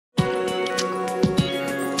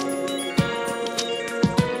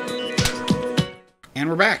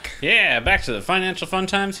we're back. Yeah, back to the financial fun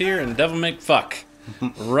times here and Devil Make Fuck.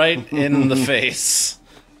 Right in the face.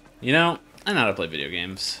 You know, I know how to play video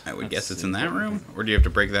games. I would guess it's in that room? Or do you have to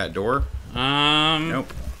break that door?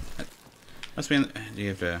 Nope. Must be in the, do you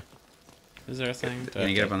have to... Is there a thing? Can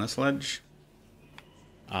you get up on this ledge?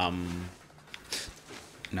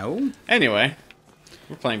 No? Anyway,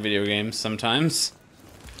 we're playing video games sometimes.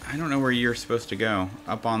 I don't know where you're supposed to go.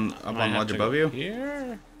 Up on the ledge above you?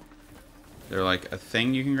 Here? Is there like a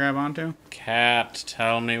thing you can grab onto? Cat,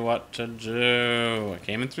 tell me what to do. I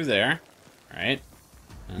came in through there, right?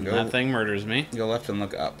 And that thing murders me. Go left and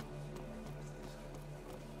look up.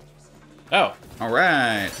 Oh.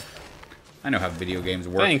 Alright. I know how video games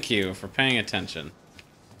work. Thank you for paying attention.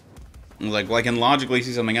 Like, I can logically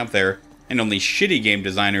see something up there, and only shitty game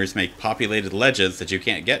designers make populated ledges that you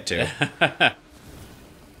can't get to.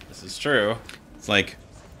 This is true. It's like,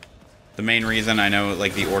 the main reason I know,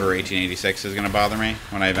 like, the Order 1886 is going to bother me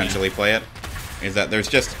when I eventually play it, is that there's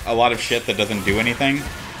just a lot of shit that doesn't do anything.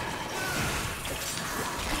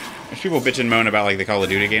 There's people bitch and moan about, like, the Call of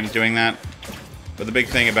Duty games doing that, but the big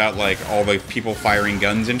thing about, like, all the people firing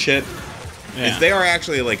guns and shit is they are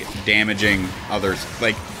actually, like, damaging others.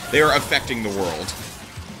 Like, they are affecting the world.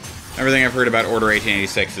 Everything I've heard about Order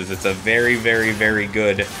 1886 is it's a very, very, very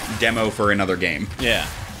good demo for another game. Yeah.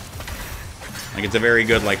 Like, it's a very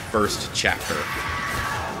good, like, first chapter.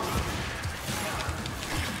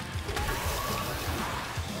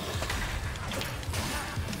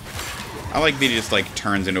 I like that he just, like,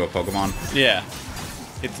 turns into a Pokemon. Yeah.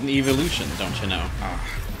 It's an evolution, don't you know?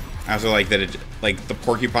 I also like that it, like, the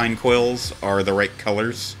porcupine quills are the right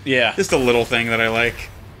colors. Yeah. Just a little thing that I like.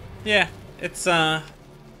 Yeah. It's,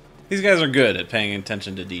 these guys are good at paying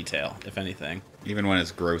attention to detail, if anything. Even when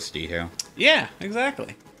it's gross detail. Yeah,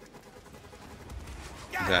 exactly.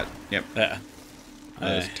 Is that, yep. Yeah.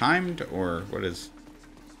 Is timed, or what's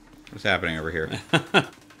happening over here?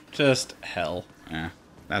 Just hell. Yeah.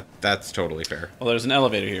 That's totally fair. Well, there's an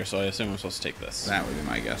elevator here, so I assume I'm supposed to take this. That would be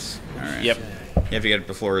my guess. Alright. Yep. You have to get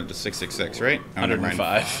before the 666, right? Oh,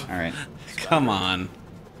 105. Alright. Come on.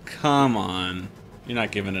 Come on. You're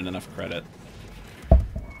not giving it enough credit.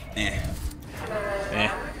 Eh.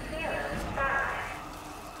 Eh.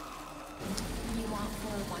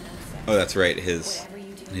 Oh, that's right. His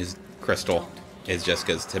crystal is just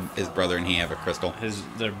because his brother and he have a crystal.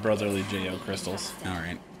 They're brotherly JO crystals.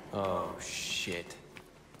 Alright. Oh, shit.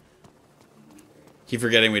 Keep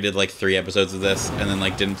forgetting we did like 3 episodes of this and then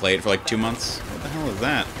like didn't play it for like 2 months. What the hell is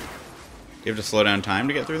that? Do you have to slow down time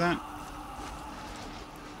to get through that?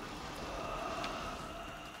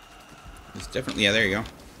 It's definitely, yeah, there you go.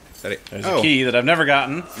 Is that it? There's a key that I've never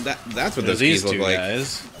gotten. That's what There's those keys these two look like.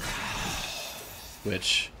 guys.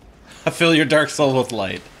 Which fill your dark soul with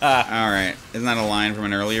light. Alright. Isn't that a line from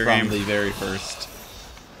an earlier game? From the very first.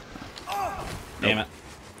 Damn it.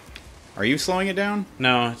 Are you slowing it down?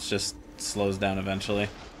 No, it's just slows down eventually.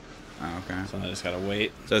 Oh, okay. So I just gotta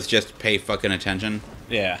wait. So it's just pay fucking attention?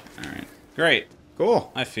 Yeah. Alright. Great.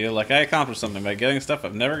 Cool. I feel like I accomplished something by getting stuff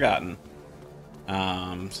I've never gotten. So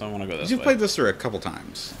I want to go this way. You've played this through a couple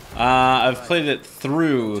times. I've played it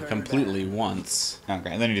through completely once.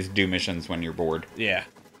 Okay, and then you just do missions when you're bored. Yeah.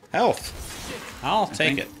 Health. I'll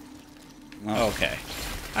take it. Well, Okay.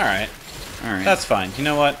 Alright. Alright. That's fine. You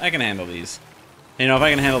know what? I can handle these. You know, if I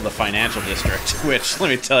can handle the financial district, which, let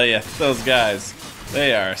me tell you, those guys,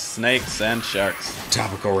 they are snakes and sharks.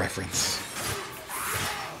 Topical reference.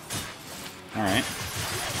 Alright.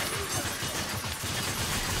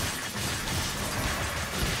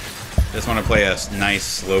 Just want to play a nice,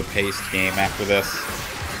 slow-paced game after this.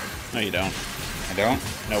 No, you don't. I don't?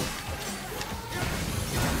 Nope.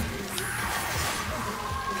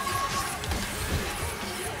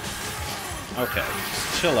 Okay,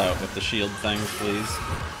 just chill out with the shield things, please.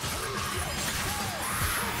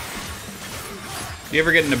 Do you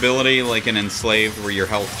ever get an ability like in Enslaved where your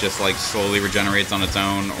health just like slowly regenerates on its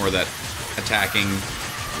own, or that attacking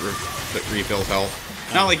refills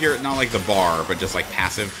health? Not like the bar, but just like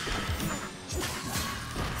passive.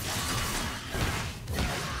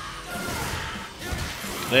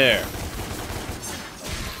 There.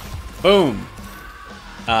 Boom.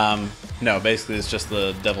 No, basically it's just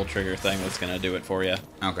the devil trigger thing that's gonna do it for you.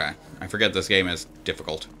 Okay. I forget this game is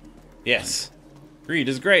difficult. Yes. Greed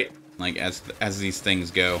is great. Like, as these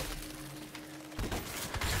things go.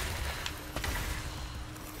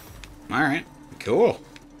 Alright. Cool.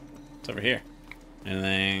 What's over here?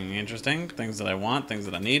 Anything interesting? Things that I want? Things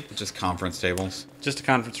that I need? Just conference tables. Just a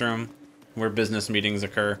conference room where business meetings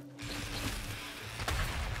occur.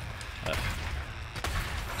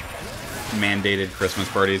 Mandated Christmas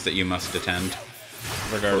parties that you must attend.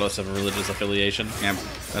 regardless of religious affiliation. Yeah,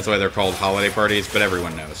 that's why they're called holiday parties, but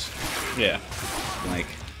everyone knows. Yeah. Like,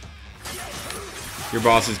 your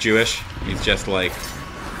boss is Jewish. He's just like,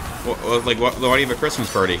 why do you have a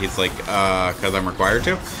Christmas party? He's like, because I'm required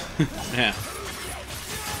to. Yeah.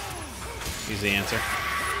 Easy answer.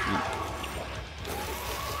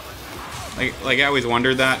 Like I always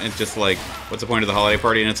wondered that. It's just like, what's the point of the holiday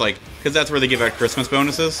party? And it's like, because that's where they give out Christmas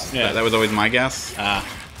bonuses. Yeah. That was always my guess. I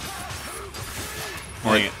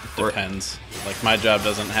think it depends. Like, my job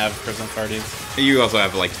doesn't have Christmas parties. You also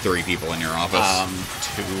have like 3 people in your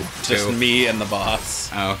office. Two. Just me and the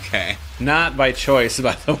boss. Okay. Not by choice,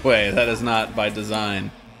 by the way. That is not by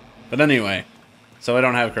design. But anyway, so I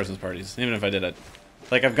don't have Christmas parties, even if I did it.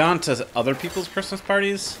 Like, I've gone to other people's Christmas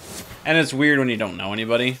parties, and it's weird when you don't know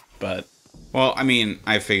anybody, but... Well, I mean,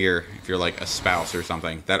 I figure if you're like a spouse or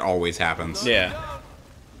something, that always happens. Yeah.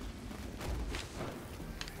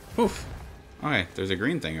 Oof. Okay, there's a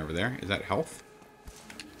green thing over there. Is that health?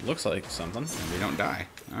 Looks like something. And we don't die.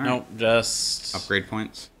 All right. Nope, just... Upgrade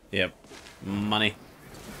points. Yep. Money.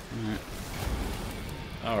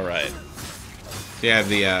 Alright. Yeah,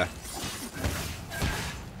 the,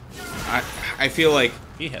 I feel like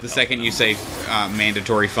the second you say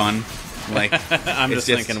mandatory fun, like... I'm just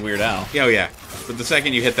thinking Weird Al. Oh, yeah. But the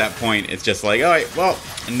second you hit that point, it's just like, alright, well,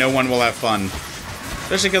 no one will have fun.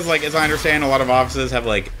 Especially because, like, as I understand, a lot of offices have,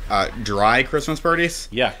 like, dry Christmas parties.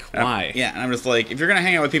 Yuck, why? Yeah, and I'm just like, if you're going to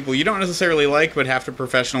hang out with people you don't necessarily like but have to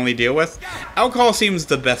professionally deal with, alcohol seems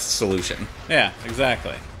the best solution. Yeah,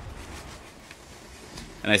 exactly.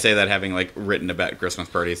 And I say that having, like, written about Christmas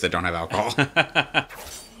parties that don't have alcohol.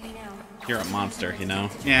 You're a monster, you know?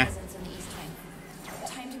 Yeah.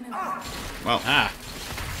 Well,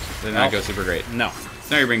 did not go super great. No.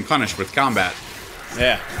 So now you're being punished with combat.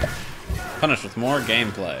 Yeah. Punished with more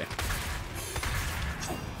gameplay.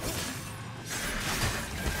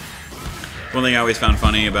 One thing I always found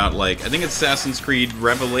funny about, like, I think it's Assassin's Creed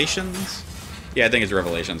Revelations? Yeah, I think it's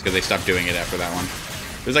Revelations, because they stopped doing it after that one.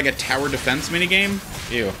 There's, like, a tower defense minigame.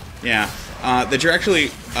 Ew. Yeah. That you're actually...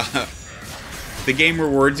 the game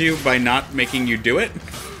rewards you by not making you do it.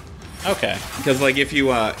 Okay. Because, like, if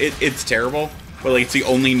you... it's terrible, but, like, it's the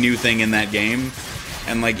only new thing in that game.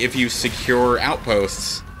 And, like, if you secure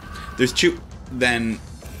outposts, there's then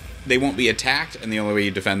they won't be attacked, and the only way you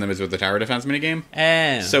defend them is with the tower defense minigame.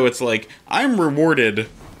 And So it's like, I'm rewarded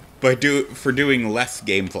for doing less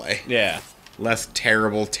gameplay. yeah. Less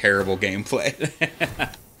terrible gameplay.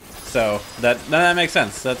 So that makes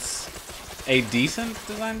sense. That's a decent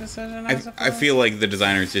design decision, I suppose? I feel like the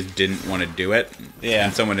designers just didn't want to do it. Yeah.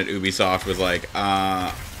 And someone at Ubisoft was like,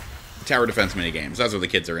 tower defense minigames. That's what the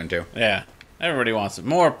kids are into. Yeah. Everybody wants it.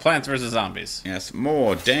 More Plants vs. Zombies. Yes,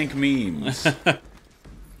 more dank memes. Alright,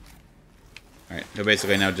 so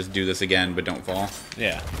basically now just do this again, but don't fall.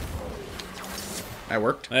 Yeah. That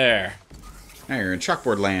worked. There. Now you're in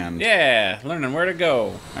chalkboard land. Yeah, learning where to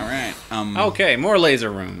go. Alright. Okay, more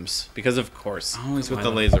laser rooms. Because of course. Always with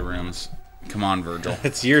the laser rooms. Come on, Virgil.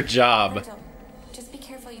 It's your job. Virgil, just be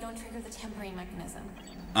careful you don't trigger the tempering mechanism.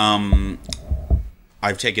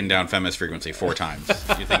 I've taken down Femis frequency 4 times.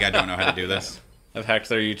 You think I don't know how to do this? I've hacked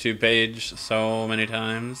their YouTube page so many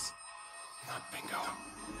times. Not bingo.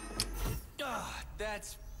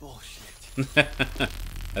 That's bullshit.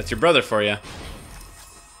 That's your brother for you.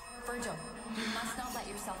 Virgil, you must not let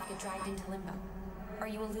yourself get dragged into limbo, or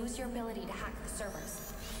you will lose your ability to hack the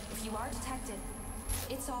servers. If you are detected,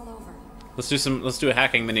 it's all over. Let's do a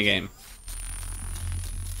hacking minigame.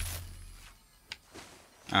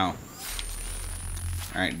 Oh.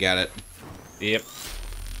 Alright, got it. Yep.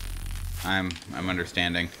 I'm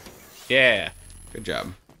understanding. Yeah. Good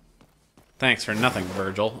job. Thanks for nothing,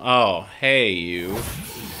 Virgil. Oh, hey, you.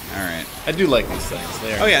 Alright. I do like these things.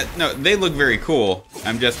 They are. Oh yeah, no, they look very cool.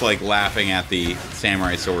 I'm just like laughing at the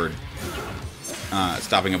samurai sword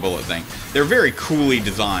stopping a bullet thing. They're very coolly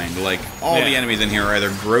designed. Like, all the enemies in here are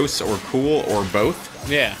either gross or cool or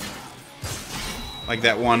both. Yeah. Like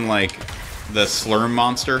that one, like, the slurm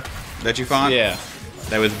monster that you fought. Yeah.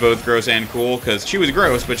 That was both gross and cool, because she was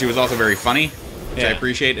gross, but she was also very funny, which I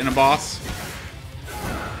appreciate in a boss.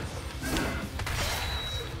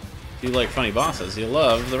 If you like funny bosses, you'll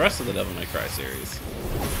love the rest of the Devil May Cry series.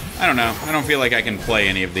 I don't know. I don't feel like I can play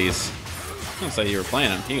any of these. I don't say you were playing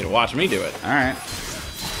them. You get to watch me do it. Alright.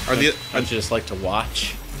 Don't you just like to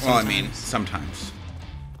watch? Well, I mean, sometimes.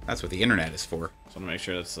 That's what the internet is for. Just want to make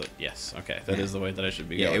sure that's... yes, okay. That is the way that I should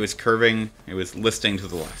be going. Yeah, it was curving. It was listing to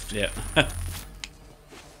the left. Yeah.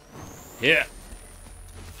 Yeah.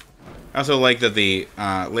 I also like that the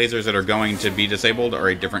lasers that are going to be disabled are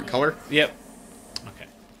a different color. Yep. Okay.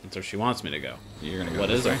 That's where she wants me to go. You're gonna go What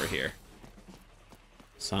this is way. over here?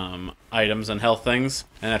 some items and health things.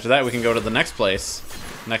 And after that, we can go to the next place.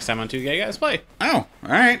 Next time on 2 Gay Guys Play. Oh, all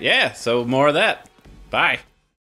right. Yeah, so more of that. Bye.